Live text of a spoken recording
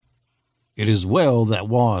It is well that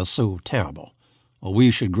war is so terrible, or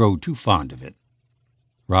we should grow too fond of it.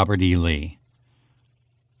 Robert E. Lee.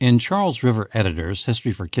 In Charles River Editor's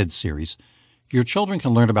History for Kids series, your children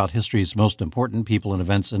can learn about history's most important people and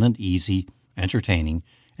events in an easy, entertaining,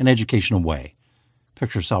 and educational way.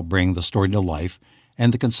 Pictures help bring the story to life,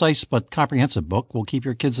 and the concise but comprehensive book will keep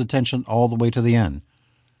your kids' attention all the way to the end.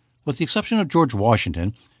 With the exception of George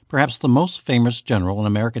Washington, perhaps the most famous general in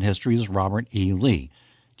American history is Robert E. Lee,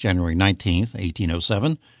 January 19,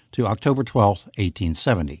 1807 to October 12,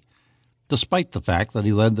 1870, despite the fact that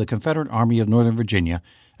he led the Confederate Army of Northern Virginia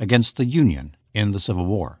against the Union in the Civil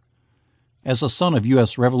War. As the son of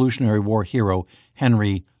U.S. Revolutionary War hero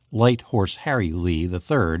Henry Light Horse Harry Lee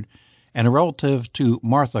III and a relative to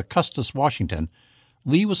Martha Custis Washington,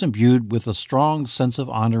 Lee was imbued with a strong sense of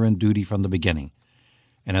honor and duty from the beginning.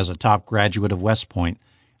 And as a top graduate of West Point,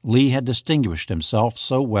 Lee had distinguished himself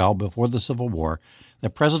so well before the Civil War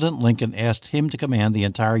that President Lincoln asked him to command the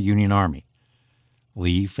entire Union Army.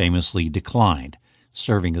 Lee famously declined,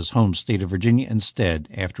 serving his home state of Virginia instead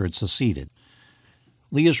after it seceded.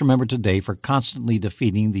 Lee is remembered today for constantly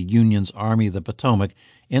defeating the Union's Army of the Potomac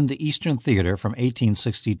in the Eastern Theater from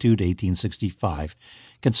 1862 to 1865,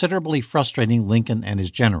 considerably frustrating Lincoln and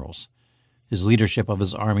his generals. His leadership of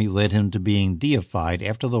his army led him to being deified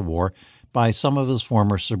after the war by some of his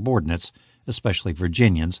former subordinates, especially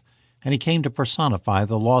Virginians, and he came to personify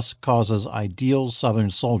the lost cause's ideal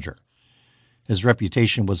Southern soldier. His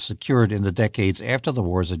reputation was secured in the decades after the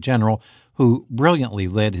war as a general who brilliantly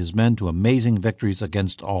led his men to amazing victories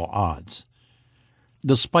against all odds.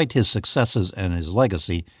 Despite his successes and his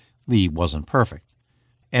legacy, Lee wasn't perfect.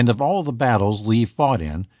 And of all the battles Lee fought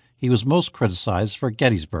in, he was most criticized for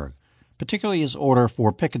Gettysburg, particularly his order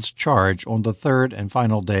for Pickett's charge on the third and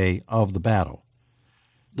final day of the battle.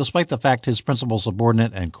 Despite the fact his principal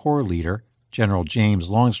subordinate and corps leader, General James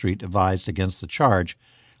Longstreet, advised against the charge,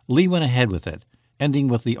 Lee went ahead with it, ending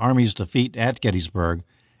with the Army's defeat at Gettysburg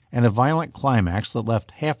and a violent climax that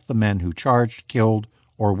left half the men who charged killed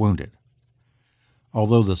or wounded.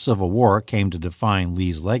 Although the Civil War came to define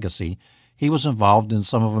Lee's legacy, he was involved in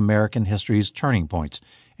some of American history's turning points,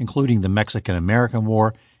 including the Mexican-American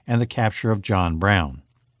War and the capture of John Brown.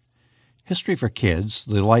 History for Kids,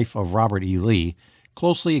 The Life of Robert E. Lee,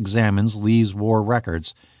 closely examines Lee's war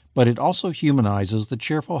records, but it also humanizes the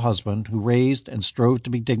cheerful husband who raised and strove to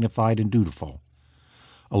be dignified and dutiful.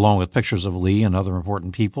 Along with pictures of Lee and other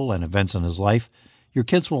important people and events in his life, your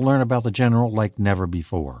kids will learn about the general like never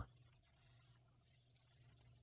before.